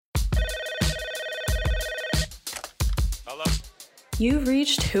Hello? You've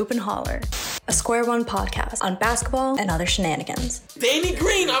reached Hoop and Holler, a Square One podcast on basketball and other shenanigans. Danny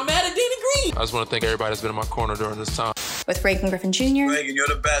Green, I'm mad at Danny Green. I just want to thank everybody that's been in my corner during this time. With Reagan Griffin Jr. Reagan, you're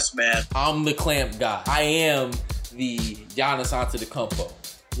the best, man. I'm the clamp guy. I am the Giannis Antetokounmpo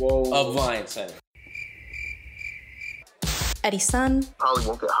of Lions Center. Eddie Sun. Probably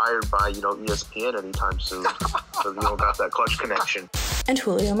won't get hired by, ESPN anytime soon because we don't got that clutch connection. And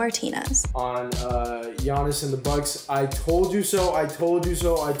Julio Martinez. On Giannis and the Bucks, I told you so, I told you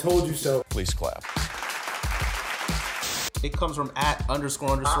so, I told you so. Please clap. It comes from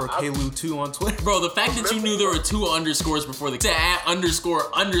 @__KLU2 on Twitter. Bro, the fact that you knew there were 2 underscores before the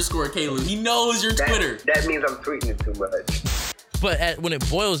 @__KLU. He knows your Twitter. That means I'm tweeting it too much. But when it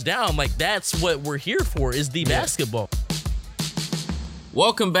boils down, that's what we're here for, is the basketball.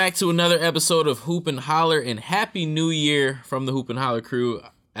 Welcome back to another episode of Hoop and Holler, and Happy New Year from the Hoop and Holler crew.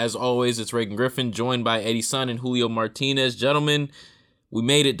 As always, it's Reagan Griffin, joined by Eddie Sun and Julio Martinez. Gentlemen, we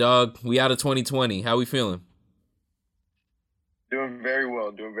made it, dog. We out of 2020. How we feeling? Doing very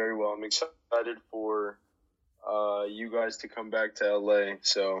well. I'm excited for you guys to come back to LA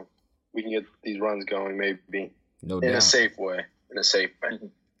so we can get these runs going, maybe. No doubt. In a safe way.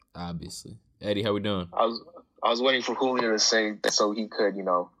 Obviously. Eddie, how we doing? I was waiting for Julio to say that so he could, he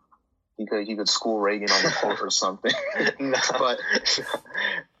could school Reagan on the court or something.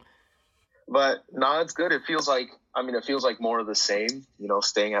 But no, it's good. It feels like more of the same,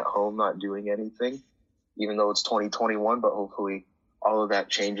 staying at home, not doing anything, even though it's 2021, but hopefully all of that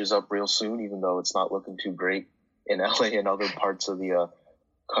changes up real soon, even though it's not looking too great in LA and other parts of the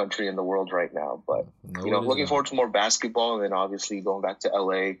country and the world right now. But, looking forward to more basketball and then obviously going back to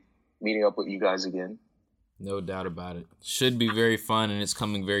LA, meeting up with you guys again. No doubt about it. Should be very fun, and it's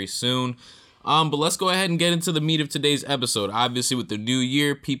coming very soon. But let's go ahead and get into the meat of today's episode. Obviously, with the new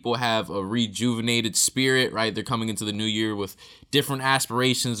year, people have a rejuvenated spirit, right? They're coming into the new year with different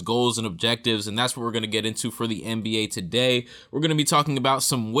aspirations, goals, and objectives, and that's what we're going to get into for the NBA today. We're going to be talking about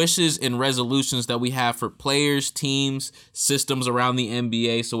some wishes and resolutions that we have for players, teams, systems around the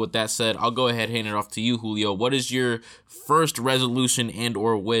NBA. So with that said, I'll go ahead and hand it off to you, Julio. What is your first resolution and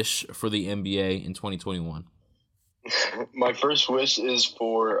or wish for the NBA in 2021? My first wish is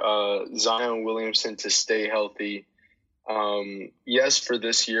for Zion Williamson to stay healthy. Yes, for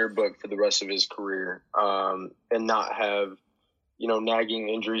this year, but for the rest of his career, and not have, nagging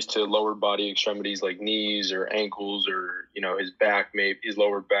injuries to lower body extremities like knees or ankles or, his back, maybe his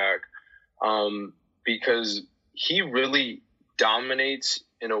lower back, because he really dominates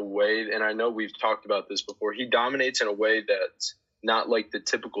in a way, and I know we've talked about this before, he dominates in a way that's not like the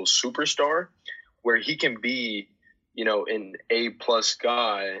typical superstar, where he can be an A+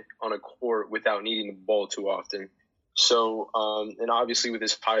 guy on a court without needing the ball too often. So, and obviously with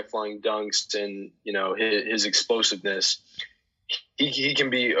his high-flying dunks and, his explosiveness, he can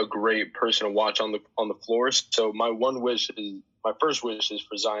be a great person to watch on the floor. So my first wish is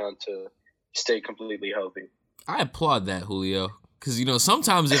for Zion to stay completely healthy. I applaud that, Julio. Because,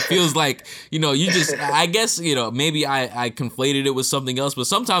 sometimes it feels like, you just, I guess, maybe I conflated it with something else, but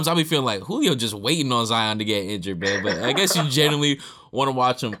sometimes I'll be feeling like Julio just waiting on Zion to get injured, man. But I guess you genuinely want to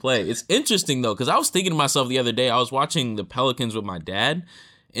watch him play. It's interesting, though, because I was thinking to myself the other day, I was watching the Pelicans with my dad,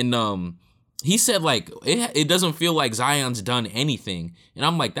 and he said, it doesn't feel like Zion's done anything. And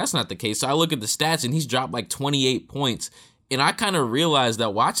I'm like, that's not the case. So I look at the stats, and he's dropped 28 points. And I kind of realized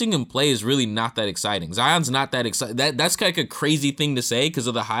that watching him play is really not that exciting. Zion's not that exciting. That's like a crazy thing to say because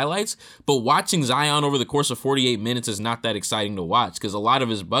of the highlights. But watching Zion over the course of 48 minutes is not that exciting to watch because a lot of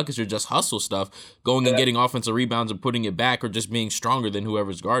his buckets are just hustle stuff, going and getting offensive rebounds and putting it back or just being stronger than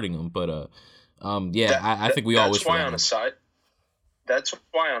whoever's guarding him. But, I think we all wish for that. That's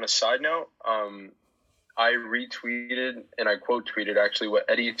why on a side note, I retweeted and I quote tweeted actually what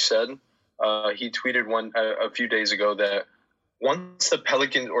Eddie said. He tweeted a few days ago that once the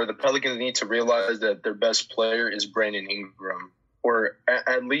Pelicans need to realize that their best player is Brandon Ingram, or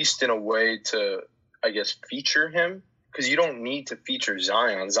at least in a way to, I guess, feature him, because you don't need to feature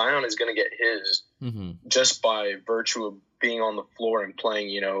Zion. Zion is going to get his just by virtue of being on the floor and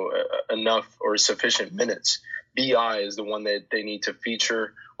playing, enough or sufficient minutes. BI is the one that they need to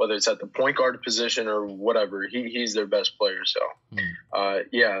feature, whether it's at the point guard position or whatever. He's their best player. So,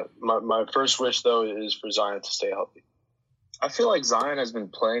 my first wish, though, is for Zion to stay healthy. I feel like Zion has been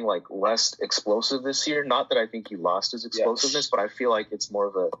playing less explosive this year. Not that I think he lost his explosiveness, but I feel like it's more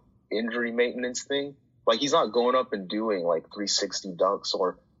of a injury maintenance thing. He's not going up and doing 360 dunks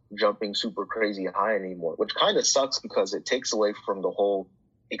or jumping super crazy high anymore, which kind of sucks because it takes away from the whole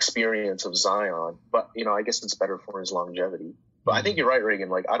experience of Zion. But, I guess it's better for his longevity. But I think you're right,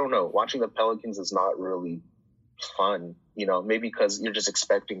 Reagan. I don't know. Watching the Pelicans is not really fun, maybe because you're just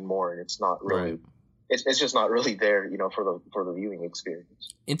expecting more and it's not really, it's just not really there, for the viewing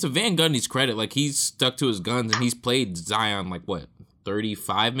experience. And to Van Gundy's credit, like, he's stuck to his guns and he's played Zion, like, what,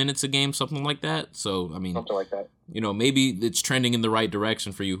 35 minutes a game, something like that? So, I mean, something like that. Maybe it's trending in the right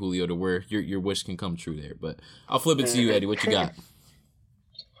direction for you, Julio, to where your wish can come true there. But I'll flip it to you, Eddie. What you got?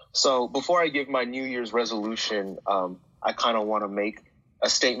 So before I give my New Year's resolution, I kind of want to make a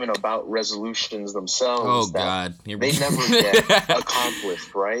statement about resolutions themselves. Oh, God. They never get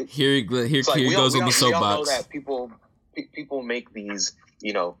accomplished, right? Here goes on the soapbox. We all know that people make these,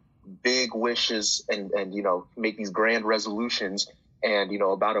 big wishes and make these grand resolutions. And,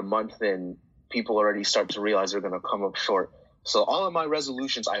 about a month in, people already start to realize they're going to come up short. So all of my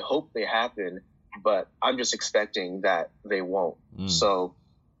resolutions, I hope they happen, but I'm just expecting that they won't. So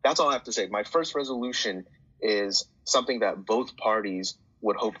that's all I have to say. My first resolution is something that both parties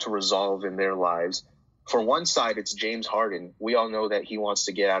would hope to resolve in their lives. For one side, it's James Harden. We all know that he wants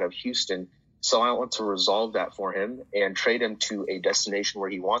to get out of Houston. So I want to resolve that for him and trade him to a destination where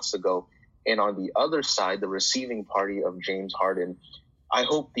he wants to go. And on the other side, the receiving party of James Harden, I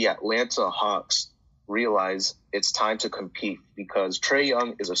hope the Atlanta Hawks realize it's time to compete because Trae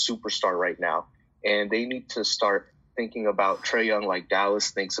Young is a superstar right now. And they need to start thinking about Trae Young like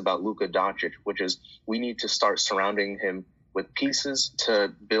Dallas thinks about Luka Doncic, which is we need to start surrounding him with pieces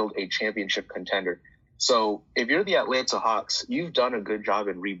to build a championship contender. So if you're the Atlanta Hawks, you've done a good job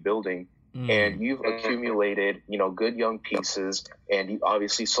in rebuilding and you've accumulated, good young pieces, and you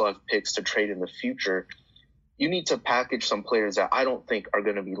obviously still have picks to trade in the future. You need to package some players that I don't think are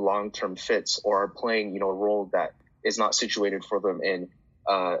going to be long-term fits or are playing, a role that is not situated for them in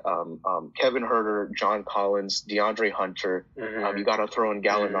Kevin Huerter, John Collins, DeAndre Hunter. You got to throw in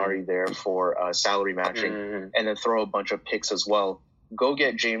Gallinari there for salary matching and then throw a bunch of picks as well. Go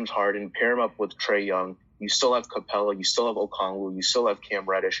get James Harden, pair him up with Trae Young. You still have Capella. You still have Okongwu. You still have Cam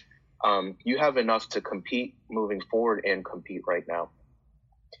Reddish. You have enough to compete moving forward and compete right now.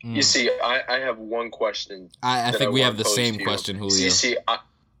 You see, I have one question. I think we have the same question, Julio.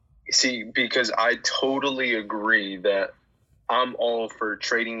 Because I totally agree that I'm all for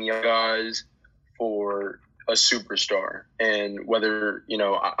trading young guys for a superstar. And whether,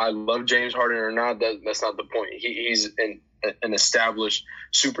 I love James Harden or not, that's not the point. He's an established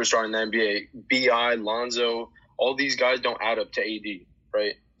superstar in the NBA. B.I., Lonzo, all these guys don't add up to AD,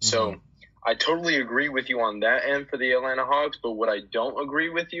 right? So I totally agree with you on that end for the Atlanta Hawks, but what I don't agree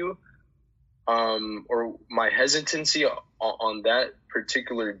with you, or my hesitancy on that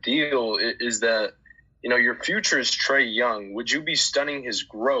particular deal is that, your future is Trae Young. Would you be stunning his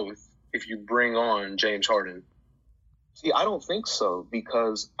growth if you bring on James Harden? See, I don't think so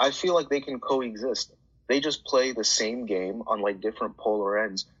because I feel like they can coexist. They just play the same game on like different polar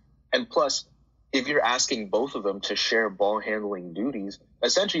ends. And plus, if you're asking both of them to share ball handling duties,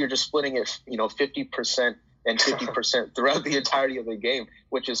 essentially you're just splitting it, 50% and 50% throughout the entirety of the game,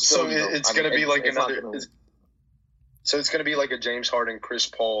 which is still, it's going to be like so it's going to be like a James Harden, Chris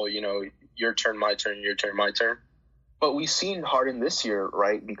Paul, your turn, my turn, your turn, my turn. But we've seen Harden this year,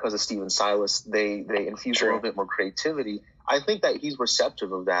 right? Because of Steven Silas, they infused a little bit more creativity. I think that he's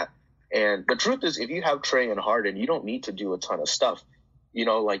receptive of that. And the truth is, if you have Trae and Harden, you don't need to do a ton of stuff.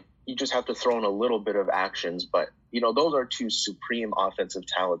 You just have to throw in a little bit of actions. But, those are two supreme offensive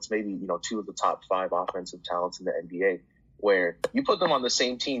talents, maybe, two of the top 5 offensive talents in the NBA, where you put them on the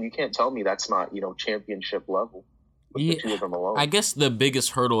same team. You can't tell me that's not, championship level. The two of them alone. I guess the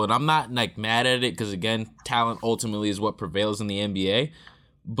biggest hurdle, and I'm not mad at it because, again, talent ultimately is what prevails in the NBA.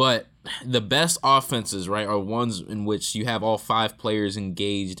 But the best offenses, right, are ones in which you have all 5 players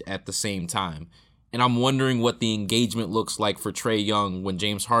engaged at the same time. And I'm wondering what the engagement looks like for Trae Young when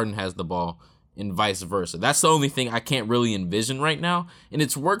James Harden has the ball and vice versa. That's the only thing I can't really envision right now. And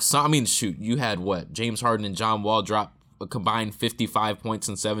it's worked. You had what? James Harden and John Wall drop a combined 55 points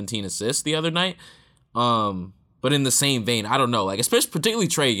and 17 assists the other night. But in the same vein, I don't know, especially particularly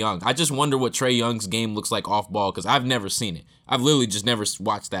Trae Young. I just wonder what Trae Young's game looks like off ball because I've never seen it. I've literally just never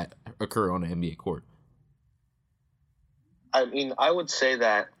watched that occur on an NBA court. I mean, I would say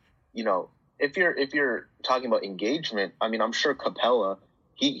that, if you're talking about engagement, I mean, I'm sure Capella,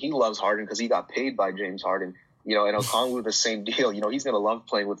 he loves Harden because he got paid by James Harden, and Okongwu the same deal. He's going to love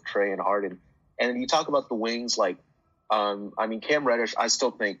playing with Trae and Harden. And you talk about the wings, Cam Reddish, I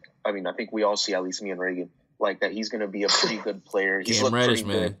think we all see, at least me and Reagan, that he's going to be a pretty good player. He's looked pretty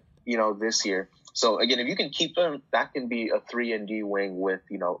good, this year. So, again, if you can keep him, that can be a 3-and-D wing with,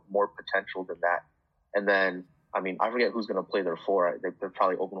 more potential than that. And then, I forget who's going to play their 4. They're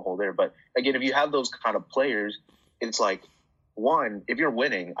probably open hole there. But, again, if you have those kind of players, it's one, if you're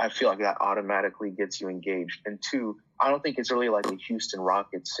winning, I feel like that automatically gets you engaged. And two, I don't think it's really like a Houston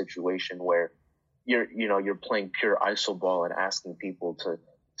Rockets situation where you're playing pure iso ball and asking people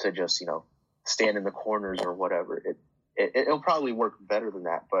to just, stand in the corners or whatever. It'll probably work better than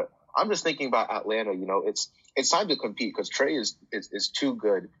that. But I'm just thinking about Atlanta, it's time to compete because Trey is too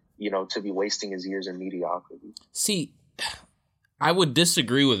good, to be wasting his years in mediocrity. See, I would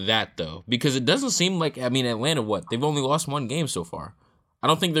disagree with that, though, because it doesn't seem like, Atlanta, they've only lost one game so far. I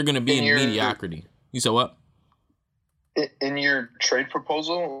don't think they're going to be in mediocrity. You said what? In your trade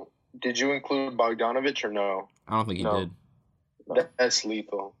proposal, did you include Bogdanovich or no? I don't think he did. That's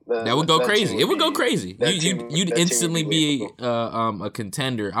lethal. That would go crazy. It would go crazy. You'd instantly be a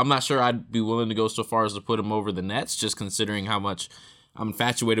contender. I'm not sure I'd be willing to go so far as to put him over the Nets, just considering how much I'm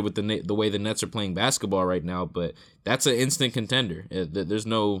infatuated with the way the Nets are playing basketball right now. But that's an instant contender. There's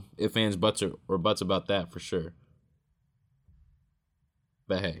no ifs, ands, buts, or buts about that for sure.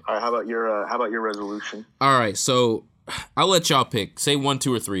 But hey. All right, how about your resolution? All right, so I'll let y'all pick. Say 1,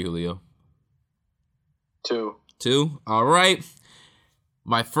 2, or 3, Julio. 2. 2? All right.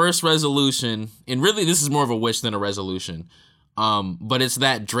 My first resolution, and really this is more of a wish than a resolution, but it's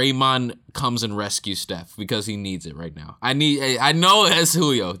that Draymond comes and rescues Steph because he needs it right now. I know as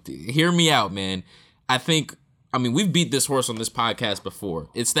Julio, hear me out, man. We've beat this horse on this podcast before.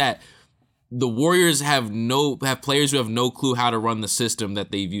 It's that the Warriors have players who have no clue how to run the system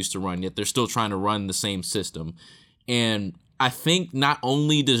that they've used to run, yet they're still trying to run the same system. And I think not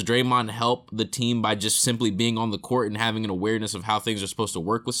only does Draymond help the team by just simply being on the court and having an awareness of how things are supposed to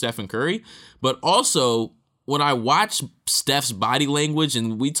work with Stephen Curry, but also when I watch Steph's body language,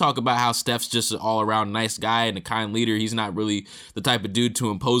 and we talk about how Steph's just an all-around nice guy and a kind leader, he's not really the type of dude to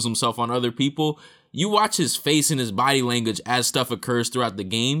impose himself on other people. You watch his face and his body language as stuff occurs throughout the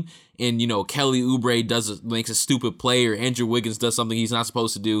game, and Kelly Oubre makes a stupid play, or Andrew Wiggins does something he's not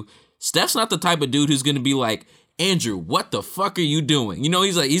supposed to do. Steph's not the type of dude who's going to be like, Andrew, what the fuck are you doing?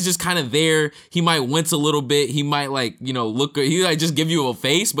 He's just kind of there. He might wince a little bit. He might look, he might just give you a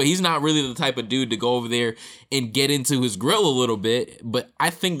face, but he's not really the type of dude to go over there and get into his grill a little bit. But I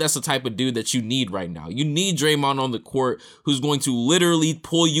think that's the type of dude that you need right now. You need Draymond on the court who's going to literally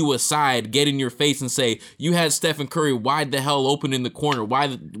pull you aside, get in your face and say, you had Stephen Curry wide the hell open in the corner.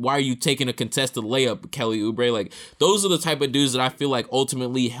 Why are you taking a contested layup, Kelly Oubre? Those are the type of dudes that I feel like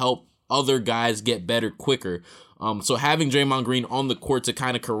ultimately help other guys get better quicker. So having Draymond Green on the court to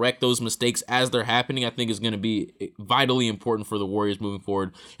kind of correct those mistakes as they're happening, I think is going to be vitally important for the Warriors moving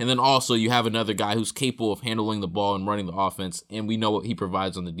forward. And then also you have another guy who's capable of handling the ball and running the offense, and we know what he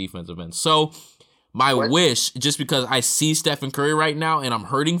provides on the defensive end. So my wish, just because I see Stephen Curry right now and I'm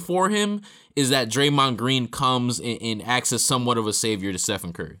hurting for him, is that Draymond Green comes and acts as somewhat of a savior to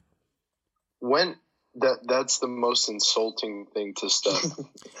Stephen Curry. That's the most insulting thing to Steph.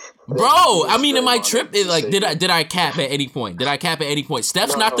 Bro, in my trip, did I cap at any point?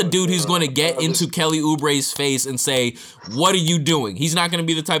 Steph's not the dude who's going to get into Kelly Oubre's face and say, what are you doing? He's not going to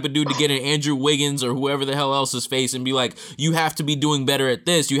be the type of dude to get in Andrew Wiggins or whoever the hell else's face and be like, you have to be doing better at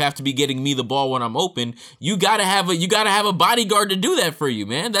this. You have to be getting me the ball when I'm open. You gotta have a bodyguard to do that for you,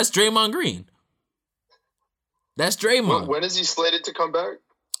 man. That's Draymond Green. That's Draymond. When is he slated to come back?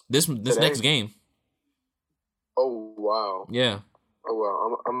 This next game. Oh wow! Yeah. Oh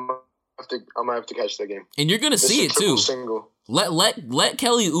wow! I'm gonna have to catch that game. And you're gonna see it too. Single. Let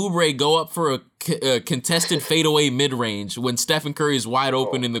Kelly Oubre go up for a contested fadeaway mid range when Stephen Curry is wide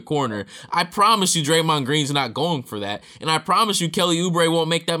open in the corner. I promise you, Draymond Green's not going for that, and I promise you, Kelly Oubre won't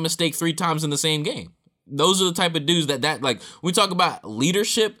make that mistake 3 times in the same game. Those are the type of dudes that when we talk about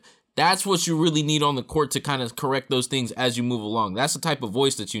leadership. That's what you really need on the court to kind of correct those things as you move along. That's the type of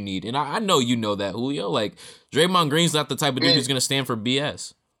voice that you need. And I know you know that, Julio. Draymond Green's not the type of dude who's going to stand for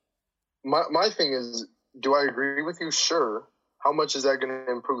BS. My thing is, do I agree with you? Sure. How much is that going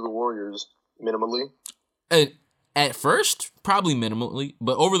to improve the Warriors? Minimally? At first, probably minimally.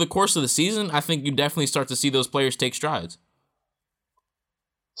 But over the course of the season, I think you definitely start to see those players take strides.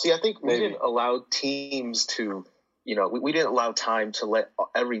 See, I think we didn't allow teams to... we didn't allow time to let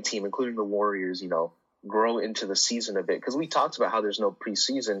every team, including the Warriors, grow into the season a bit. Because we talked about how there's no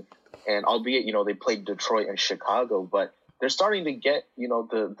preseason. And albeit, they played Detroit and Chicago, but they're starting to get,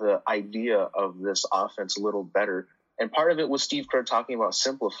 the idea of this offense a little better. And part of it was Steve Kerr talking about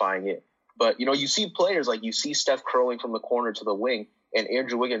simplifying it. But, you see players you see Steph curling from the corner to the wing. And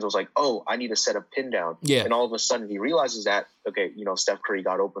Andrew Wiggins was like, oh, I need to set a pin down. Yeah. And all of a sudden he realizes that, okay, Steph Curry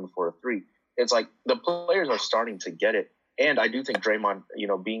got open for a 3. It's the players are starting to get it. And I do think Draymond,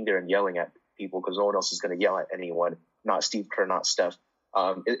 being there and yelling at people because no one else is going to yell at anyone, not Steve Kerr, not Steph,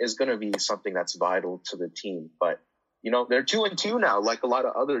 is going to be something that's vital to the team. But they're 2-2 now, like a lot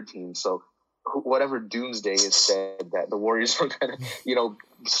of other teams. So whatever doomsday is said that the Warriors are going to,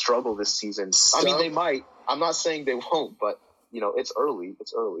 struggle this season. I mean, they might. I'm not saying they won't, but, it's early.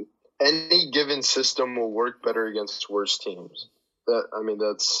 It's early. Any given system will work better against worse teams.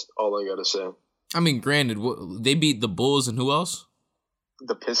 That's all I got to say. I mean, granted, they beat the Bulls and who else?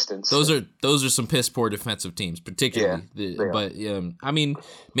 The Pistons. Those are some piss poor defensive teams, particularly. Yeah, I mean,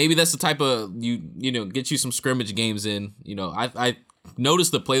 maybe that's the type of get you some scrimmage games in. I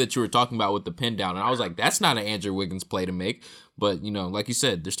noticed the play that you were talking about with the pin down, and I was like, that's not an Andrew Wiggins play to make. But like you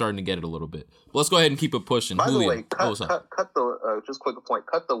said, they're starting to get it a little bit. But let's go ahead and keep it pushing. By Julio, the way, cut the just quick point.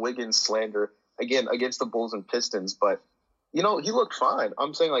 Cut the Wiggins slander again against the Bulls and Pistons, but. He looked fine.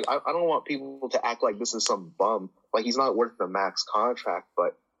 I'm saying, I don't want people to act like this is some bum. Like, he's not worth the max contract,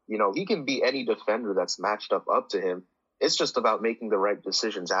 but, he can be any defender that's matched up to him. It's just about making the right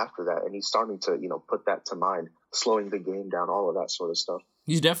decisions after that, and he's starting to, put that to mind, slowing the game down, all of that sort of stuff.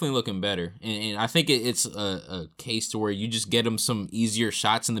 He's definitely looking better, and I think it's a case to where you just get him some easier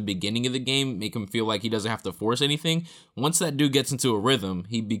shots in the beginning of the game, make him feel like he doesn't have to force anything. Once that dude gets into a rhythm,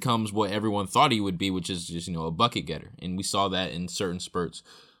 he becomes what everyone thought he would be, which is just a bucket getter, and we saw that in certain spurts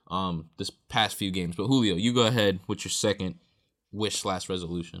this past few games. But Julio, you go ahead with your second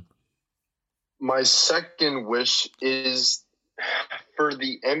wish/resolution. My second wish is for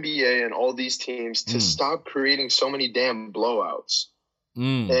the NBA and all these teams to stop creating so many damn blowouts.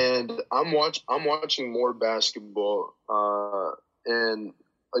 And I'm watching more basketball, and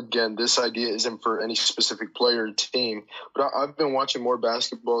again, this idea isn't for any specific player or team, but I've been watching more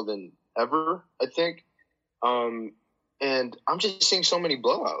basketball than ever, I think, and I'm just seeing so many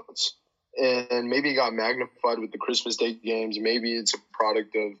blowouts, and maybe it got magnified with the Christmas Day games. Maybe it's a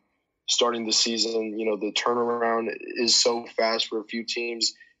product of starting the season. The turnaround is so fast for a few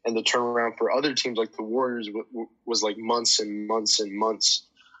teams. And the turnaround for other teams like the Warriors was like months and months and months.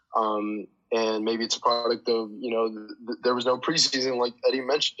 And maybe it's a product of, there was no preseason like Eddie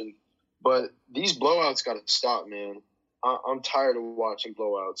mentioned. But these blowouts got to stop, man. I'm tired of watching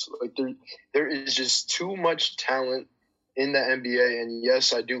blowouts. Like there is just too much talent in the NBA. And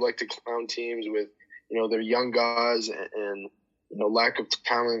yes, I do like to clown teams with, their young guys and lack of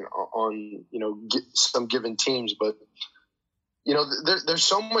talent on, some given teams. But there's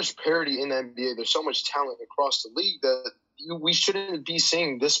so much parity in the NBA. There's so much talent across the league that we shouldn't be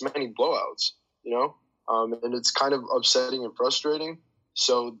seeing this many blowouts, and it's kind of upsetting and frustrating.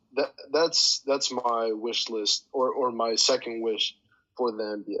 So that's my wish list or my second wish for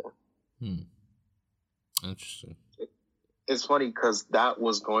the NBA. Interesting. It's funny because that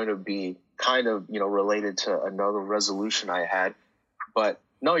was going to be kind of, related to another resolution I had. But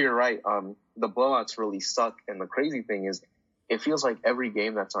no, you're right. The blowouts really suck. And the crazy thing is, it feels like every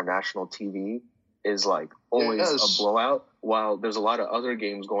game that's on national TV is like always a blowout, while there's a lot of other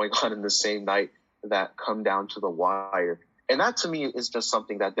games going on in the same night that come down to the wire. And that to me is just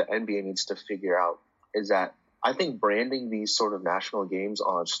something that the NBA needs to figure out, is that I think branding these sort of national games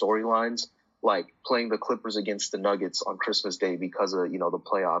on storylines, like playing the Clippers against the Nuggets on Christmas Day because of, the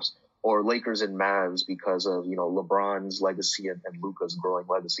playoffs, or Lakers and Mavs because of, LeBron's legacy and Luka's growing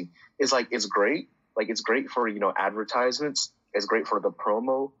legacy, is like, it's great. Like, it's great for, advertisements. It's great for the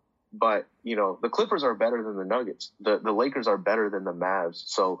promo, but, the Clippers are better than the Nuggets. The Lakers are better than the Mavs.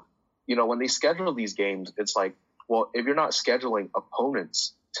 So, when they schedule these games, it's like, well, if you're not scheduling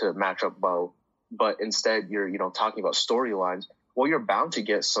opponents to match up well, but instead you're, talking about storylines, well, you're bound to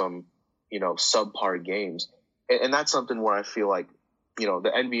get some, subpar games. And that's something where I feel like,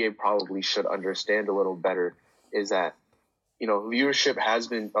 the NBA probably should understand a little better, is that, viewership has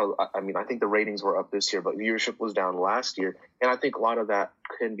been, I think the ratings were up this year, but viewership was down last year. And I think a lot of that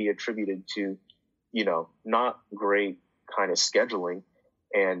can be attributed to, not great kind of scheduling.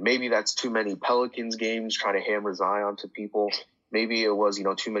 And maybe that's too many Pelicans games trying to hammer Zion to people. Maybe it was,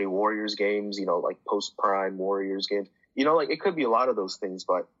 too many Warriors games, like post-prime Warriors games. It could be a lot of those things,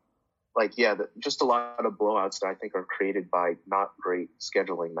 but just a lot of blowouts that I think are created by not great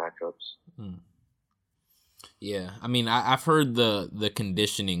scheduling matchups. Yeah, I mean, I've heard the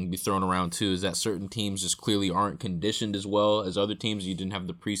conditioning be thrown around too, is that certain teams just clearly aren't conditioned as well as other teams. You didn't have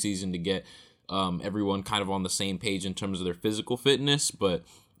the preseason to get everyone kind of on the same page in terms of their physical fitness. But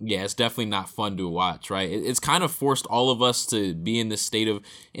yeah, it's definitely not fun to watch, right? It's kind of forced all of us to be in this state of,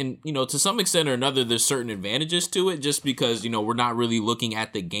 and, to some extent or another, there's certain advantages to it just because, we're not really looking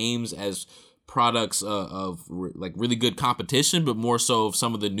at the games as products of like really good competition, but more so of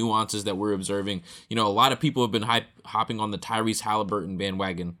some of the nuances that we're observing. A lot of people have been hopping on the Tyrese Halliburton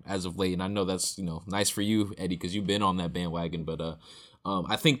bandwagon as of late, and I know that's nice for you, Eddie, because you've been on that bandwagon. But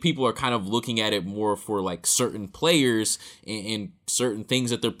I think people are kind of looking at it more for like certain players and certain things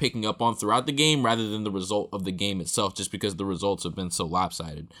that they're picking up on throughout the game rather than the result of the game itself, just because the results have been so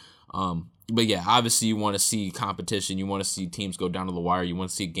lopsided. But yeah, obviously you want to see competition. You want to see teams go down to the wire. You want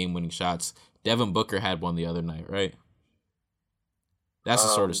to see game-winning shots. Devin Booker had one the other night, right? That's the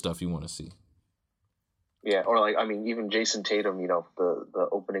sort of stuff you want to see. Yeah, or like, I mean, even Jason Tatum, you know, the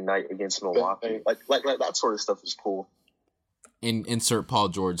opening night against Milwaukee, like that sort of stuff is cool. Insert Paul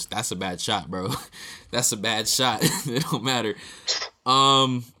George. That's a bad shot, bro. That's a bad shot. It don't matter.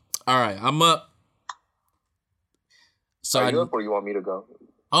 All right, I'm up. So Are you up or you want me to go?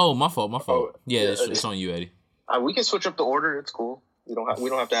 Oh, my fault. Yeah, it's on you, Eddie. We can switch up the order. It's cool. We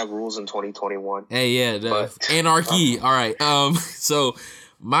don't have to have rules in 2021. Hey, yeah, anarchy. All right. So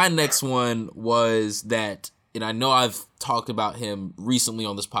my next one was that, and I know I've talked about him recently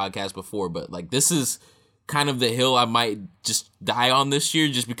on this podcast before, but like this is kind of the hill I might just die on this year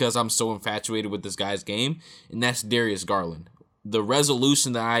just because I'm so infatuated with this guy's game, and that's Darius Garland. The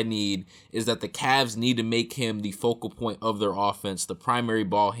resolution that I need is that the Cavs need to make him the focal point of their offense, the primary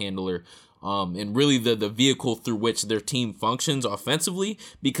ball handler, and really the vehicle through which their team functions offensively,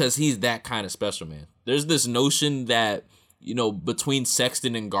 because he's that kind of special, man. There's this notion that, you know, between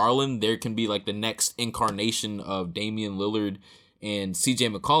Sexton and Garland, there can be like the next incarnation of Damian Lillard and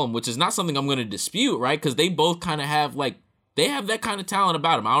CJ McCollum, which is not something I'm going to dispute, right? Because they both kind of have they have that kind of talent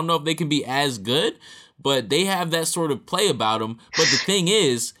about them. I don't know if they can be as good, but they have that sort of play about them. But the thing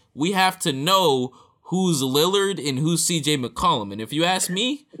is, we have to know who's Lillard and who's CJ McCollum. And if you ask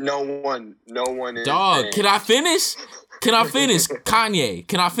me, no one is. Dog, can I finish? Kanye,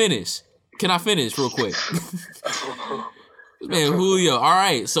 can I finish real quick? Man, Julio. All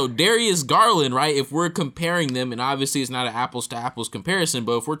right, so Darius Garland, right? If we're comparing them, and obviously it's not an apples to apples comparison,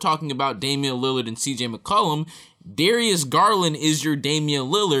 but if we're talking about Damian Lillard and CJ McCollum, Darius Garland is your Damian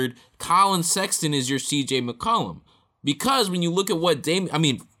Lillard, Colin Sexton is your CJ McCollum. Because when you look at what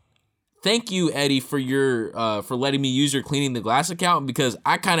thank you, Eddie, for your for letting me use your Cleaning the Glass account, because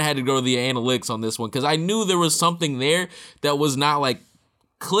I kind of had to go to the analytics on this one because I knew there was something there that was not like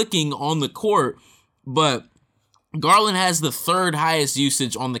clicking on the court, but Garland has the third highest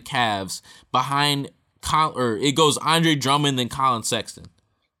usage on the Cavs behind, it goes Andre Drummond then Colin Sexton.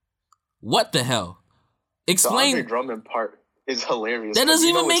 What the hell? Explain. The Andre Drummond part is hilarious. That doesn't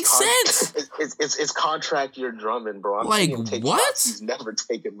even make sense. It's contract year Drummond, bro. What? He's never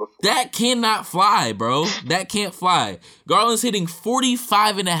taken before. That cannot fly, bro. That can't fly. Garland's hitting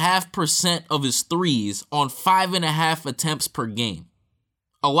 45.5% of his threes on 5.5 attempts per game.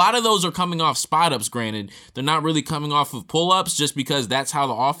 A lot of those are coming off spot-ups, granted. They're not really coming off of pull-ups just because that's how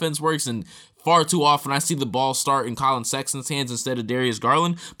the offense works, and far too often I see the ball start in Colin Sexton's hands instead of Darius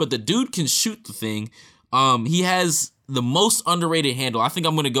Garland. But the dude can shoot the thing. He has the most underrated handle. I think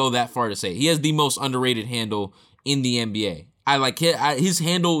I'm going to go that far to say he has the most underrated handle in the NBA. I like his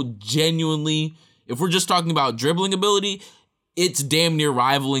handle genuinely, if we're just talking about dribbling ability, it's damn near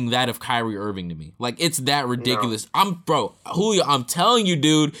rivaling that of Kyrie Irving to me. Like, it's that ridiculous. No. Julio, I'm telling you,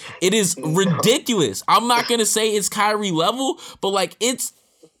 dude, it is ridiculous. I'm not going to say it's Kyrie level, but like,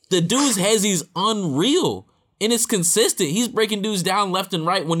 the dude's he's unreal. And it's consistent. He's breaking dudes down left and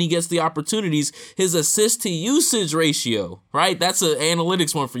right when he gets the opportunities. His assist to usage ratio, right? That's an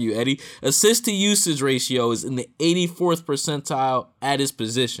analytics one for you, Eddie. Assist to usage ratio is in the 84th percentile at his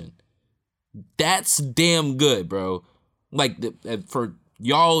position. That's damn good, bro. Like, for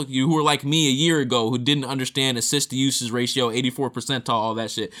y'all, you who were like me a year ago who didn't understand assist to usage ratio, 84th percentile, all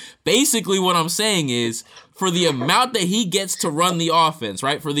that shit. Basically, what I'm saying is, for the amount that he gets to run the offense,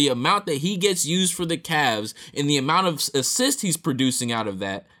 right? For the amount that he gets used for the Cavs and the amount of assists he's producing out of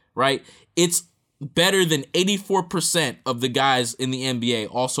that, right? It's better than 84% of the guys in the NBA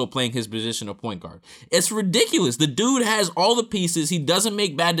also playing his position of point guard. It's ridiculous. The dude has all the pieces. He doesn't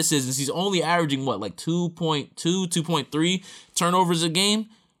make bad decisions. He's only averaging, like 2.2, 2.3 turnovers a game?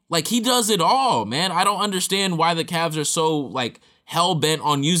 Like, he does it all, man. I don't understand why the Cavs are so, like, hell-bent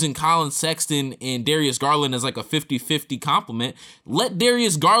on using Colin Sexton and Darius Garland as like a 50-50 compliment. Let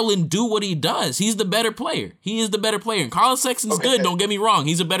Darius Garland do what he does. He's the better player. He is the better player. And Colin Sexton's good, don't get me wrong.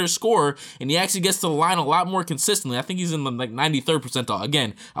 He's a better scorer, and he actually gets to the line a lot more consistently. I think he's in the like 93rd percentile.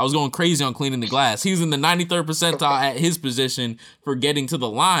 Again, I was going crazy on Cleaning the Glass. He's in the 93rd percentile at his position for getting to the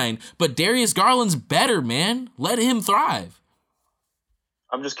line. But Darius Garland's better, man. Let him thrive.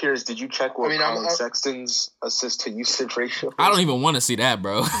 I'm just curious, did you check what Colin Sexton's assist to usage ratio is? I don't even want to see that,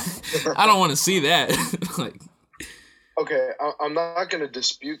 bro. I don't want to see that. Like, okay, I'm not going to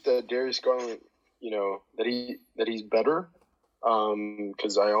dispute that Darius Garland, that he's better,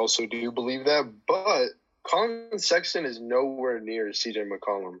 because I also do believe that. But Colin Sexton is nowhere near CJ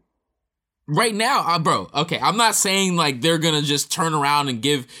McCollum. Right now, bro, okay, I'm not saying like they're going to just turn around and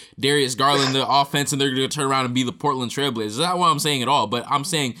give Darius Garland the offense and they're going to turn around and be the Portland Trailblazers. That's not what I'm saying at all. But I'm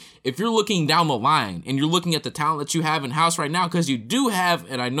saying if you're looking down the line and you're looking at the talent that you have in-house right now, because you do have,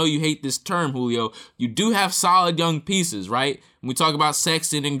 and I know you hate this term, Julio, you do have solid young pieces, right? When we talk about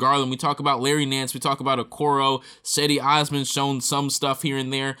Sexton and Garland, we talk about Larry Nance, we talk about Okoro, Cedi Osman shown some stuff here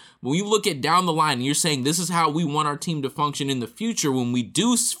and there. When you look at down the line and you're saying this is how we want our team to function in the future when we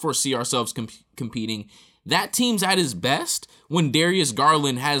do foresee ourselves competing, that team's at its best when Darius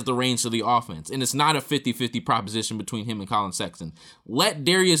Garland has the reins to the offense. And it's not a 50-50 proposition between him and Colin Sexton. Let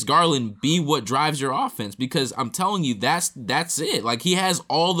Darius Garland be what drives your offense, because I'm telling you, that's it. Like, he has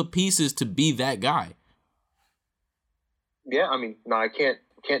all the pieces to be that guy. Yeah, I mean, no, I can't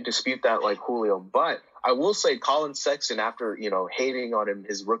dispute that like Julio, but I will say Colin Sexton, after, hating on him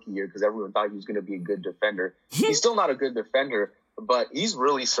his rookie year because everyone thought he was going to be a good defender, he's still not a good defender, but he's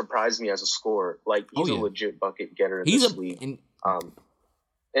really surprised me as a scorer. Like, he's a legit bucket getter in this league. And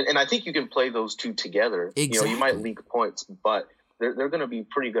I think you can play those two together. Exactly. You might leak points, but they're going to be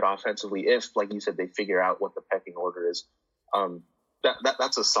pretty good offensively if, like you said, they figure out what the pecking order is.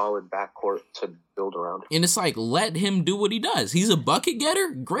 That's a solid backcourt to build around. And it's like, let him do what he does. He's a bucket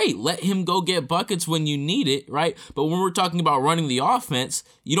getter? Great. Let him go get buckets when you need it, right? But when we're talking about running the offense,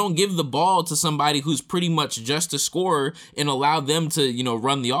 you don't give the ball to somebody who's pretty much just a scorer and allow them to,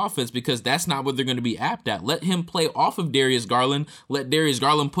 run the offense, because that's not what they're going to be apt at. Let him play off of Darius Garland. Let Darius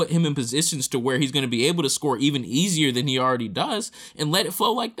Garland put him in positions to where he's going to be able to score even easier than he already does, and let it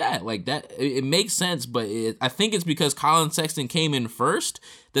flow like that. Like that, it makes sense, but I think it's because Colin Sexton came in first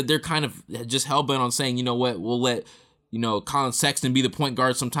that they're kind of just hell-bent on saying, you know what, we'll let Colin Sexton be the point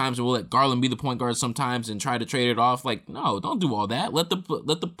guard sometimes, or we'll let Garland be the point guard sometimes and try to trade it off. Like, no, don't do all that. Let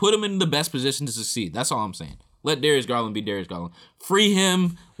the put him in the best position to succeed. That's all I'm saying. Let Darius Garland be Darius Garland. Free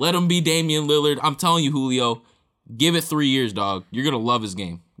him. Let him be Damian Lillard. I'm telling you, Julio, give it 3 years, dog. You're gonna love his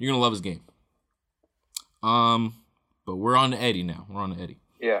game. You're gonna love his game. But we're on to Eddie now.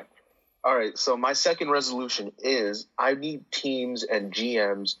 Yeah. All right, so my second resolution is I need teams and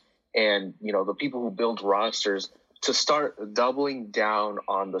GMs and, the people who build rosters to start doubling down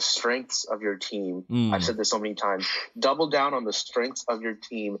on the strengths of your team. I've said this so many times. Double down on the strengths of your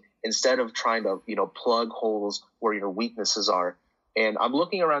team instead of trying to, plug holes where your weaknesses are. And I'm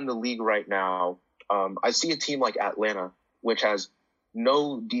looking around the league right now. I see a team like Atlanta, which has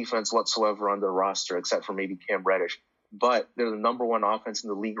no defense whatsoever on their roster except for maybe Cam Reddish. But they're the number one offense in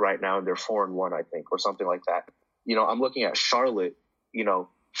the league right now, and they're 4-1, I think, or something like that. I'm looking at Charlotte.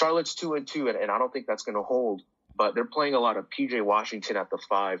 Charlotte's 2-2, and I don't think that's going to hold. But they're playing a lot of PJ Washington at the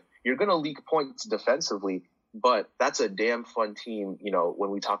 5. You're going to leak points defensively, but that's a damn fun team,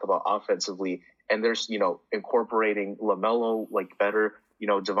 when we talk about offensively. And there's, incorporating LaMelo better.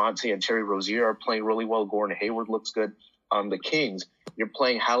 Devontae and Terry Rozier are playing really well. Gordon Hayward looks good. The Kings, you're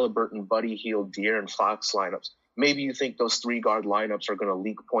playing Halliburton, Buddy Hield, De'Aaron Fox lineups. Maybe you think those 3-guard lineups are going to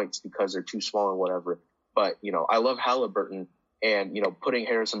leak points because they're too small or whatever. But, I love Halliburton and, putting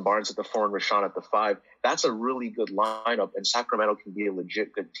Harrison Barnes at the 4 and Rashawn at the 5. That's a really good lineup, and Sacramento can be a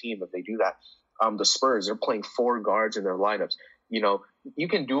legit good team if they do that. The Spurs, they're playing 4 guards in their lineups. You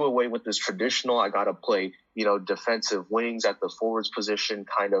can do away with this traditional, I got to play, defensive wings at the forwards position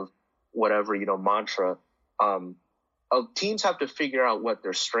kind of whatever, mantra. Teams have to figure out what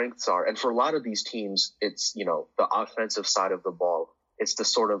their strengths are. And for a lot of these teams, it's, the offensive side of the ball. It's the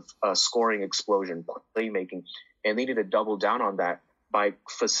sort of scoring explosion, playmaking. And they need to double down on that by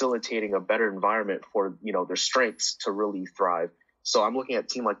facilitating a better environment for, their strengths to really thrive. So I'm looking at a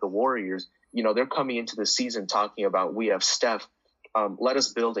team like the Warriors. They're coming into the season talking about, we have Steph. Let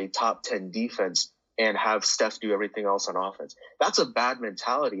us build a top 10 defense and have Steph do everything else on offense. That's a bad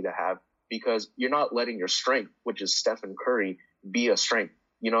mentality to have, because you're not letting your strength, which is Stephen Curry, be a strength.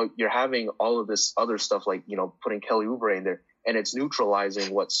 You're having all of this other stuff like, putting Kelly Oubre in there, and it's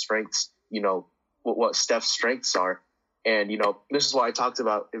neutralizing what strengths, what Steph's strengths are. And, this is why I talked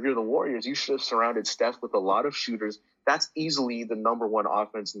about, if you're the Warriors, you should have surrounded Steph with a lot of shooters. That's easily the number one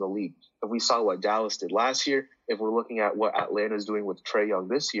offense in the league. If we saw what Dallas did last year, if we're looking at what Atlanta is doing with Trae Young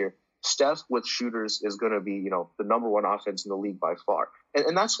this year, Steph with shooters is going to be, the number one offense in the league by far.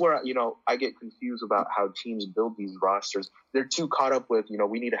 And that's where, I get confused about how teams build these rosters. They're too caught up with,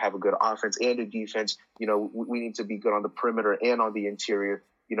 we need to have a good offense and a defense. We need to be good on the perimeter and on the interior.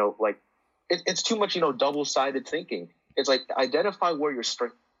 It's too much, double-sided thinking. It's like identify where your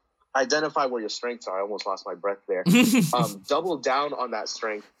strengths are. I almost lost my breath there. Double down on that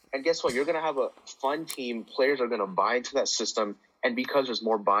strength. And guess what? You're going to have a fun team. Players are going to buy into that system. And because there's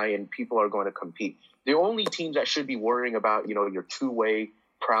more buy-in, people are going to compete. The only teams that should be worrying about, your two-way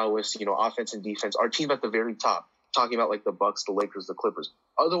prowess, offense and defense, are teams at the very top, talking about like the Bucks, the Lakers, the Clippers.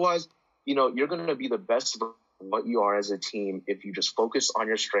 Otherwise, you're going to be the best of what you are as a team if you just focus on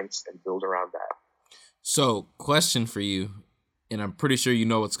your strengths and build around that. So, question for you, and I'm pretty sure you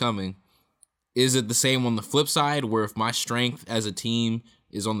know what's coming. Is it the same on the flip side, where if my strength as a team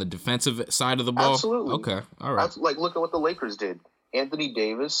is on the defensive side of the ball? Absolutely. Okay, all right. Like, look at what the Lakers did. Anthony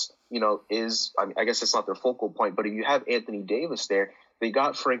Davis, I guess it's not their focal point, but if you have Anthony Davis there, they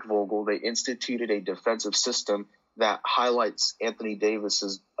got Frank Vogel. They instituted a defensive system that highlights Anthony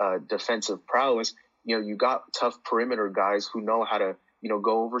Davis's defensive prowess. You got tough perimeter guys who know how to,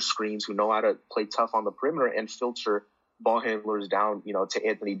 go over screens, who know how to play tough on the perimeter and filter ball handlers down, to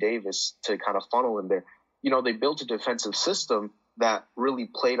Anthony Davis to kind of funnel in there. They built a defensive system that really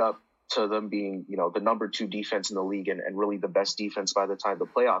played up to them being, the number 2 defense in the league and really the best defense by the time the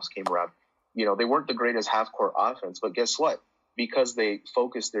playoffs came around. They weren't the greatest half-court offense, but guess what? Because they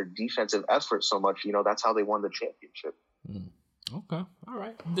focused their defensive effort so much, that's how they won the championship. Okay. All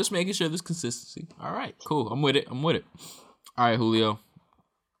right. Just making sure there's consistency. All right. Cool. I'm with it. All right, Julio.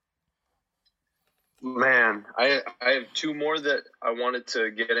 Man, I have 2 more that I wanted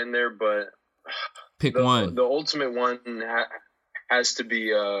to get in there, but pick one. The ultimate one has to be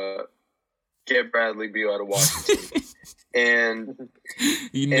get Bradley Beal out of Washington. And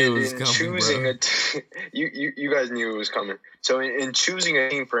you knew it was coming, choosing you guys knew it was coming. So in choosing a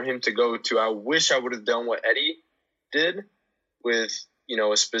team for him to go to, I wish I would have done what Eddie did with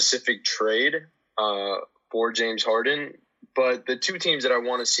a specific trade for James Harden. But the 2 teams that I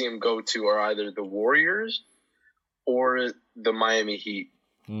want to see him go to are either the Warriors or the Miami Heat.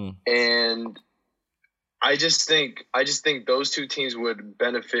 And I just think those 2 teams would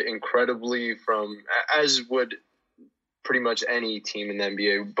benefit incredibly from, as would pretty much any team in the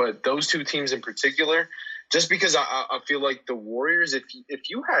NBA. But those 2 teams in particular, just because I feel like the Warriors, if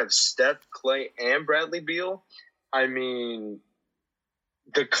you have Steph, Clay, and Bradley Beal, I mean,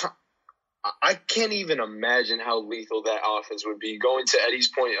 I can't even imagine how lethal that offense would be. Going to Eddie's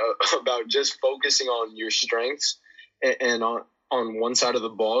point about just focusing on your strengths and on one side of the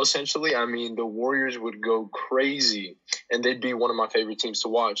ball, essentially, I mean, the Warriors would go crazy, and they'd be one of my favorite teams to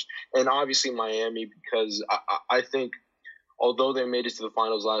watch. And obviously Miami, because I think although they made it to the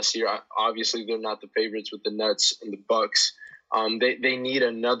finals last year, obviously they're not the favorites with the Nets and the Bucks. They need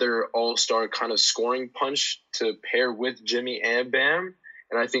another all-star kind of scoring punch to pair with Jimmy and Bam.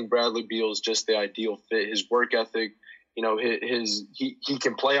 And I think Bradley Beal is just the ideal fit. His work ethic, he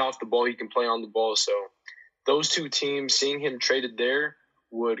can play off the ball, he can play on the ball. So those 2 teams, seeing him traded there,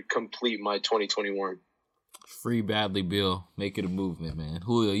 would complete my 2021. Free Bradley Beal, make it a movement, man.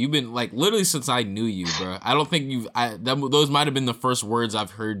 Julio, you've been like literally since I knew you, bro. I don't think those might have been the first words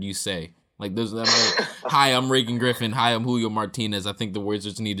I've heard you say. Like hi, I'm Reagan Griffin. Hi, I'm Julio Martinez. I think the words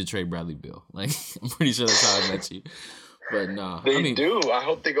just need to trade Bradley Beal. Like I'm pretty sure that's how I met you. But no, they do. I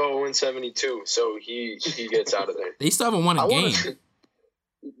hope they go 0-72, so he gets out of there. They still haven't won a game.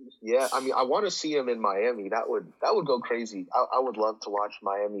 Yeah, I mean, I want to see him in Miami. That would go crazy. I would love to watch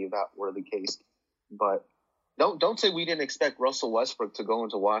Miami if that were the case. But don't say we didn't expect Russell Westbrook to go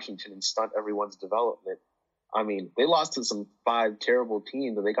into Washington and stunt everyone's development. I mean, they lost to some 5 terrible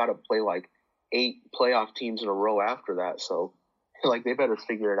teams, and they got to play like 8 playoff teams in a row after that. So, like, they better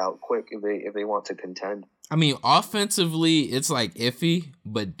figure it out quick if they want to contend. I mean, offensively, it's like iffy,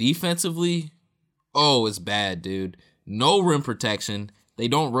 but defensively, it's bad, dude. No rim protection. They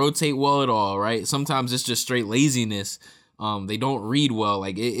don't rotate well at all, right? Sometimes it's just straight laziness. They don't read well.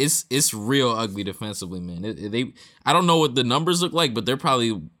 Like it's real ugly defensively, man. I don't know what the numbers look like, but they're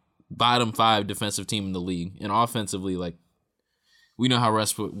probably bottom 5 defensive team in the league. And offensively, like we know how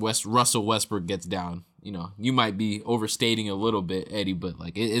Russell Westbrook gets down. You might be overstating a little bit, Eddie, but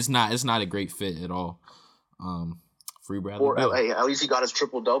like it's not a great fit at all. Free Bradley Beal. Hey, at least he got his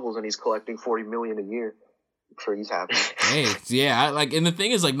triple doubles and he's collecting $40 million a year. I'm sure he's happy. Hey, yeah, and the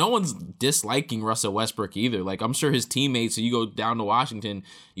thing is, like, no one's disliking Russell Westbrook either. Like, I'm sure his teammates, so you go down to Washington,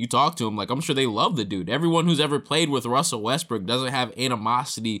 you talk to him, like, I'm sure they love the dude. Everyone who's ever played with Russell Westbrook doesn't have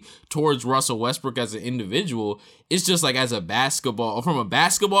animosity towards Russell Westbrook as an individual. It's just like from a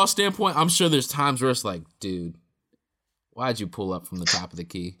basketball standpoint, I'm sure there's times where it's like, dude, why'd you pull up from the top of the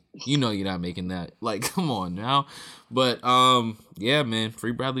key? You know you're not making that. Like, come on now. But, yeah, man,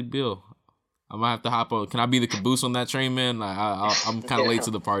 free Bradley Beal. I might have to hop on. Can I be the caboose on that train, man? I'm kind of late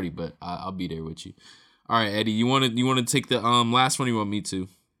to the party, but I'll be there with you. All right, Eddie, you want to take the last one? Or you want me to?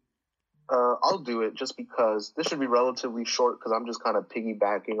 I'll do it just because this should be relatively short because I'm just kind of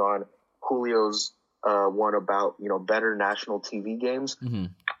piggybacking on Julio's one about, better national TV games. Mm-hmm.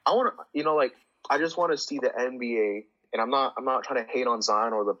 I want to, I just want to see the NBA, and I'm not trying to hate on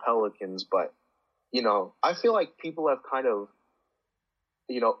Zion or the Pelicans, but, I feel like people have kind of,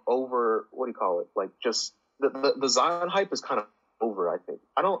 over, what do you call it? Like, just the Zion hype is kind of over, I think.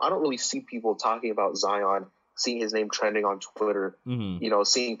 I don't really see people talking about Zion, seeing his name trending on Twitter,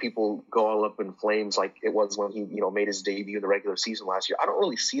 seeing people go all up in flames like it was when he, made his debut in the regular season last year. I don't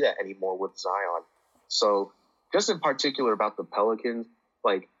really see that anymore with Zion. So just in particular about the Pelicans,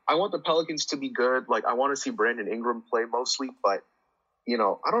 like, I want the Pelicans to be good. Like, I want to see Brandon Ingram play mostly, but,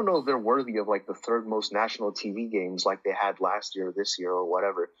 I don't know if they're worthy of, like, the third most national TV games like they had last year or this year or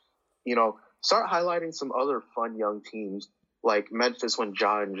whatever. Start highlighting some other fun young teams like Memphis when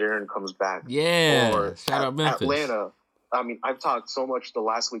Ja and Jaren comes back. Yeah, or shout out Memphis. Atlanta. I mean, I've talked so much the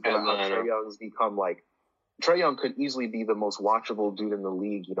last week about how Trae Young's become, like, Trae Young could easily be the most watchable dude in the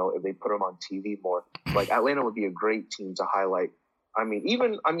league, if they put him on TV more. Like, Atlanta would be a great team to highlight.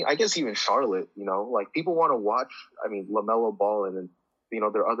 I guess even Charlotte, like, people want to watch, LaMelo Ball and then,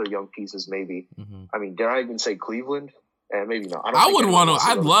 there are other young pieces maybe. Mm-hmm. Dare I even say Cleveland? And maybe not. I would want to.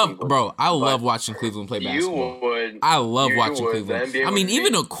 I love watching Cleveland play basketball. You would. I love watching Cleveland.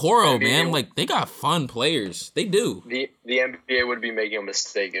 Even Okoro, man, would, like, they got fun players. They do. The NBA would be making a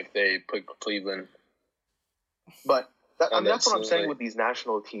mistake if they put Cleveland. But that's what I'm saying with these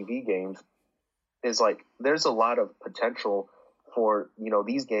national TV games is, like, there's a lot of potential for,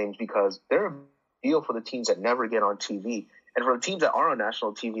 these games because they're a deal for the teams that never get on TV. And for the teams that are on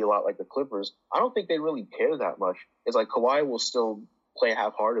national TV a lot, like the Clippers, I don't think they really care that much. It's like Kawhi will still play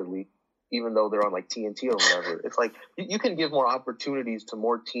half-heartedly, even though they're on, like, TNT or whatever. It's like you can give more opportunities to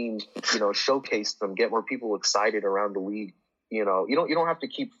more teams, showcase them, get more people excited around the league. You don't have to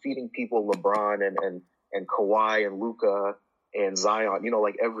keep feeding people LeBron and Kawhi and Luka and Zion,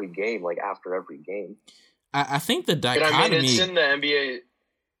 like every game, like after every game. I think the dichotomy. It's in the NBA.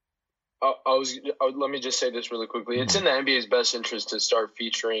 Let me just say this really quickly. It's in the NBA's best interest to start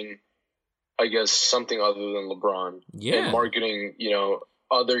featuring, I guess, something other than LeBron. Yeah. And marketing,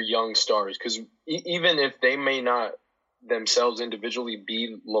 other young stars. Because even if they may not themselves individually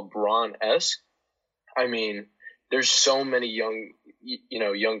be LeBron-esque, there's so many young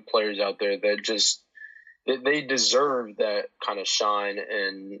players out there that just, they deserve that kind of shine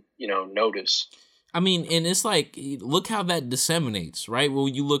and, notice. And it's like, look how that disseminates, right?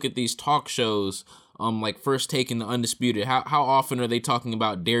 When you look at these talk shows, like First Take and The Undisputed, how often are they talking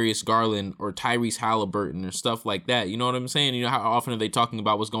about Darius Garland or Tyrese Halliburton or stuff like that? You know what I'm saying? How often are they talking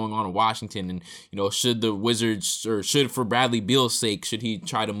about what's going on in Washington and, should the Wizards, or should, for Bradley Beal's sake, should he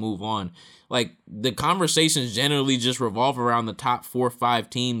try to move on? Like, the conversations generally just revolve around the top 4 or 5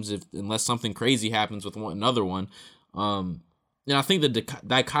 teams, unless something crazy happens with another one. And I think the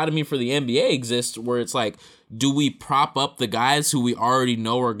dichotomy for the NBA exists where it's like, do we prop up the guys who we already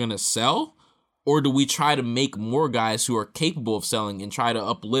know are going to sell? Or do we try to make more guys who are capable of selling and try to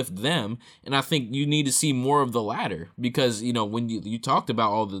uplift them? And I think you need to see more of the latter because, when you talked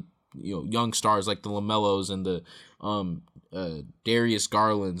about all the, young stars like the LaMelos and the Darius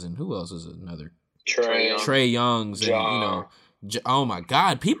Garlands and who else is another? Trae Youngs and, oh my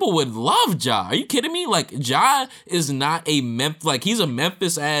God, people would love Ja. Are you kidding me? Like, Ja is not he's a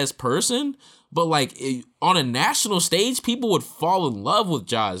Memphis ass person, but like on a national stage, people would fall in love with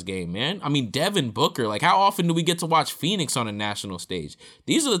Ja's game, man. Devin Booker, like, how often do we get to watch Phoenix on a national stage?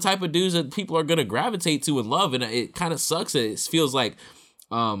 These are the type of dudes that people are gonna gravitate to and love, and it kind of sucks that it feels like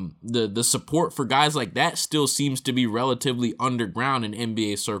the support for guys like that still seems to be relatively underground in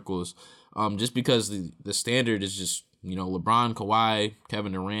NBA circles, just because the standard is just, LeBron, Kawhi,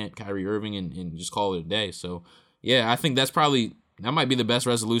 Kevin Durant, Kyrie Irving, and just call it a day. So, yeah, I think that might be the best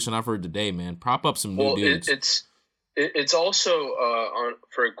resolution I've heard today, man. Prop up some new dudes. It's also,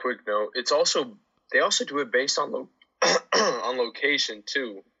 for a quick note, they also do it based on on location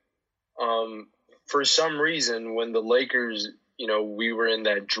too. For some reason, when the Lakers, we were in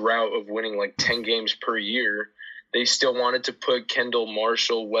that drought of winning like 10 games per year, they still wanted to put Kendall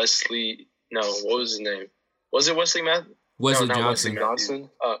Marshall, what was his name? Was it Wesley Matthews? Wesley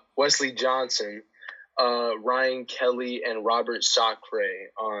Johnson, Ryan Kelly, and Robert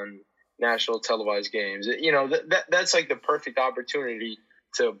Sacre on national televised games. That's like the perfect opportunity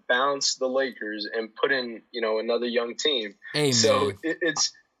to bounce the Lakers and put in, another young team. Amen. So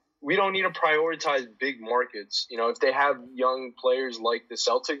we don't need to prioritize big markets. If they have young players like the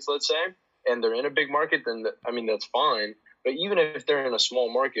Celtics, let's say, and they're in a big market, then that's fine. But even if they're in a small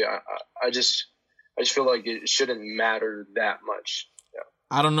market, I just feel like it shouldn't matter that much. Yeah.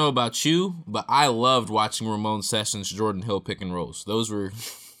 I don't know about you, but I loved watching Ramon Sessions, Jordan Hill pick and rolls. Those were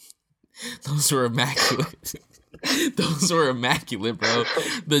Those were immaculate. Those were immaculate, bro.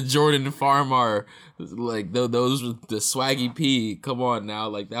 The Jordan Farmar, like those were the Swaggy P. Come on now,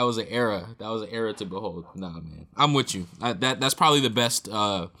 like that was an era. That was an era to behold. Nah, man, I'm with you. That's probably the best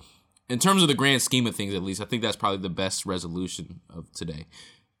in terms of the grand scheme of things. At least I think that's probably the best resolution of today.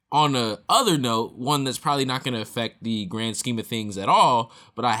 On a other note, one that's probably not going to affect the grand scheme of things at all,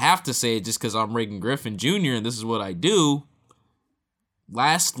 but I have to say it just because I'm Reagan Griffin Jr. and this is what I do.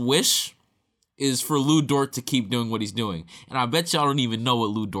 Last wish is for Lou Dort to keep doing what he's doing. And I bet y'all don't even know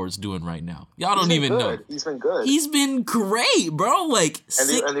what Lou Dort's doing right now. Y'all don't even know. He's been good. He's been great, bro. Like, and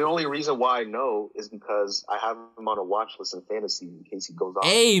the only reason why I know is because I have him on a watch list in fantasy in case he goes off.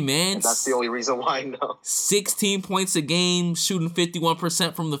 Hey, man. And that's the only reason why I know. 16 points a game, shooting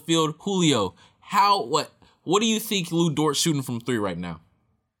 51% from the field. Julio, what do you think Lou Dort's shooting from three right now?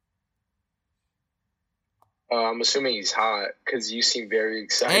 I'm assuming he's hot because you seem very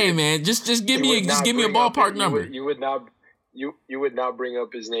excited. Hey man, just give me a ballpark number. You would not bring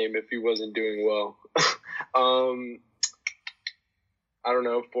up his name if he wasn't doing well. I don't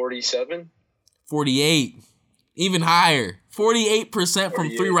know, 47? 48. Even higher. 48% from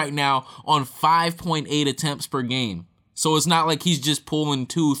three right now on 5.8 attempts per game. So it's not like he's just pulling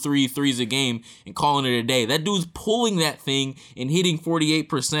 2-3 threes a game and calling it a day. That dude's pulling that thing and hitting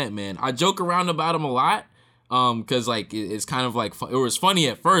 48%, man. I joke around about him a lot. Cause like it's kind of like it was funny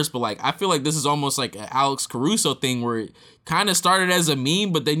at first, but like I feel like this is almost like an Alex Caruso thing where it kind of started as a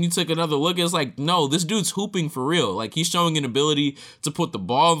meme, but then you took another look. It's like, no, this dude's hooping for real. Like he's showing an ability to put the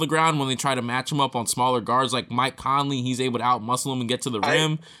ball on the ground when they try to match him up on smaller guards like Mike Conley. He's able to outmuscle him and get to the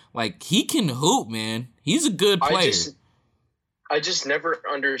rim. Like he can hoop, man. He's a good player. I just never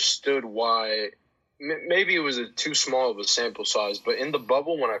understood why. Maybe it was too small of a sample size, but in the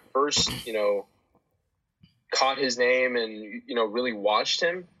bubble when I first, caught his name and really watched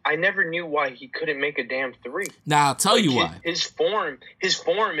him, I never knew why he couldn't make a damn three. Now I'll tell you why. His form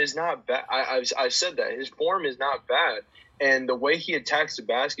is not bad. I said that his form is not bad, and the way he attacks the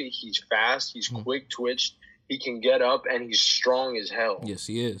basket, he's fast, he's quick twitched, he can get up, and he's strong as hell. Yes,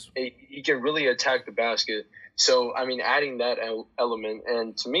 he is. He can really attack the basket. So I mean, adding that element,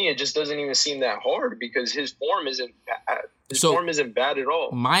 and to me, it just doesn't even seem that hard because his form isn't bad. His form isn't bad at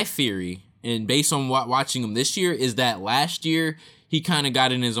all. My theory, and based on watching him this year, is that last year he kind of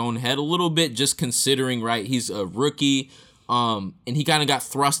got in his own head a little bit, just considering, right, he's a rookie, and he kind of got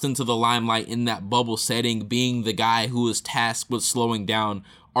thrust into the limelight in that bubble setting, being the guy who was tasked with slowing down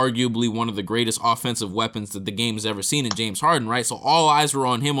arguably one of the greatest offensive weapons that the game has ever seen in James Harden, right? So all eyes were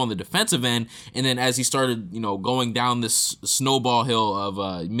on him on the defensive end, and then as he started, going down this snowball hill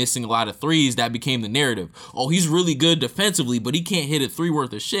of missing a lot of threes, that became the narrative. Oh, he's really good defensively, but he can't hit a three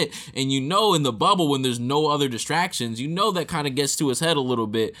worth of shit. And in the bubble, when there's no other distractions, that kind of gets to his head a little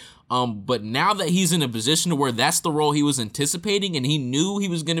bit. But now that he's in a position where that's the role he was anticipating, and he knew he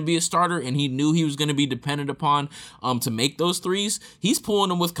was going to be a starter, and he knew he was going to be dependent upon to make those threes, he's pulling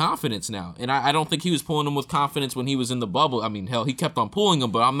them with confidence now. And I don't think he was pulling them with confidence when he was in the bubble. I mean, hell, he kept on pulling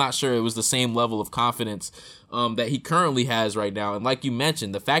them, but I'm not sure it was the same level of confidence that he currently has right now. And like you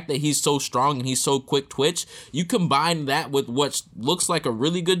mentioned, the fact that he's so strong and he's so quick twitch, you combine that with what looks like a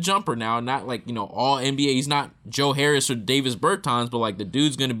really good jumper now, not like, all NBA. He's not Joe Harris or Davis Bertans, but like the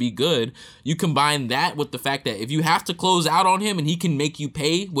dude's going to be good. You combine that with the fact that if you have to close out on him and he can make you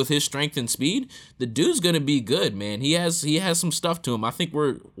pay with his strength and speed, the dude's going to be good, man. He has some stuff to him. I think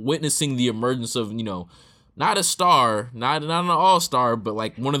we're witnessing the emergence of, not a star, not an all-star, but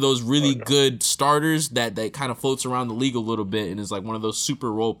like one of those really good starters that kind of floats around the league a little bit and is like one of those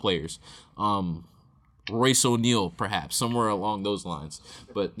super role players. Royce O'Neal, perhaps, somewhere along those lines.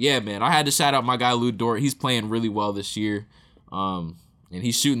 But yeah, man, I had to shout out my guy Lou Dort. He's playing really well this year, and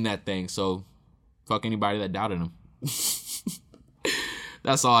he's shooting that thing. So fuck anybody that doubted him.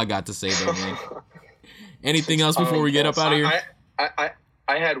 That's all I got to say, though, man. Anything else before we get up out of here?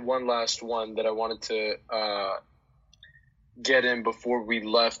 I had one last one that I wanted to get in before we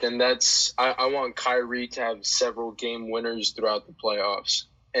left, and that's I want Kyrie to have several game winners throughout the playoffs,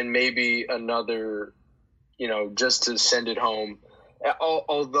 and maybe another, just to send it home.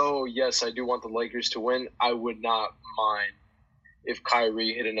 Although, yes, I do want the Lakers to win, I would not mind if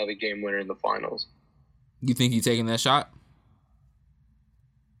Kyrie hit another game winner in the finals. You think he's taking that shot?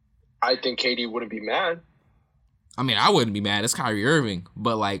 I think KD wouldn't be mad. I mean, I wouldn't be mad. It's Kyrie Irving.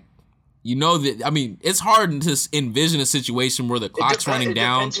 But, it's hard to envision a situation where the clock's running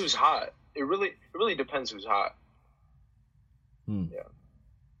down. It depends who's hot. It really depends who's hot. Yeah.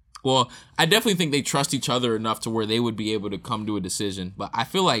 Well, I definitely think they trust each other enough to where they would be able to come to a decision. But I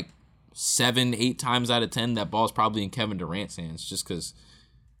feel like 7-8 times out of 10, that ball's probably in Kevin Durant's hands just because,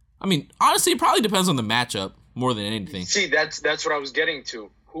 I mean, honestly, it probably depends on the matchup more than anything. See, that's what I was getting to.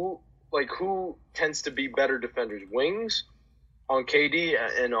 Who tends to be better defenders? Wings on KD,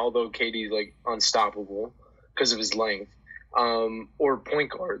 and although KD is like unstoppable because of his length, or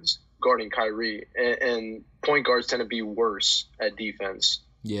point guards guarding Kyrie, and point guards tend to be worse at defense.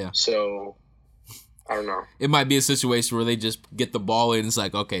 Yeah. So I don't know. It might be a situation where they just get the ball in. And it's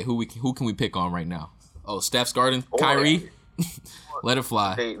like, okay, who can we pick on right now? Oh, Steph's guarding Kyrie. Let it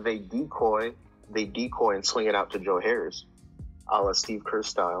fly. They decoy and swing it out to Joe Harris, a la Steve Kerr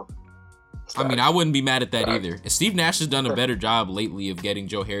style. I mean, I wouldn't be mad at that either. Steve Nash has done a better job lately of getting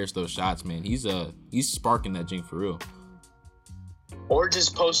Joe Harris those shots, man. He's sparking that jink for real. Or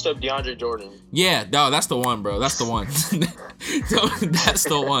just post up DeAndre Jordan. Yeah, no, that's the one, bro. That's the one. That's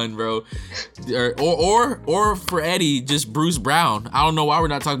the one, bro. Or for Eddie, just Bruce Brown. I don't know why we're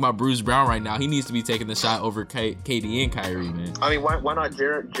not talking about Bruce Brown right now. He needs to be taking the shot over KD and Kyrie, man. I mean, why not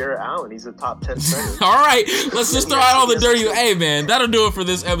Jarrett Allen? He's a top 10 center. All right, let's just throw out all the dirty. Hey, man, that'll do it for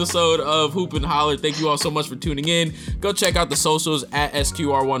this episode of Hoop and Holler. Thank you all so much for tuning in. Go check out the socials at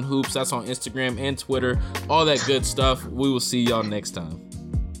SQR1Hoops. That's on Instagram and Twitter. All that good stuff. We will see y'all next time.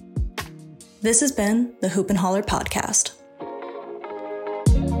 This has been the Hoop and Holler podcast.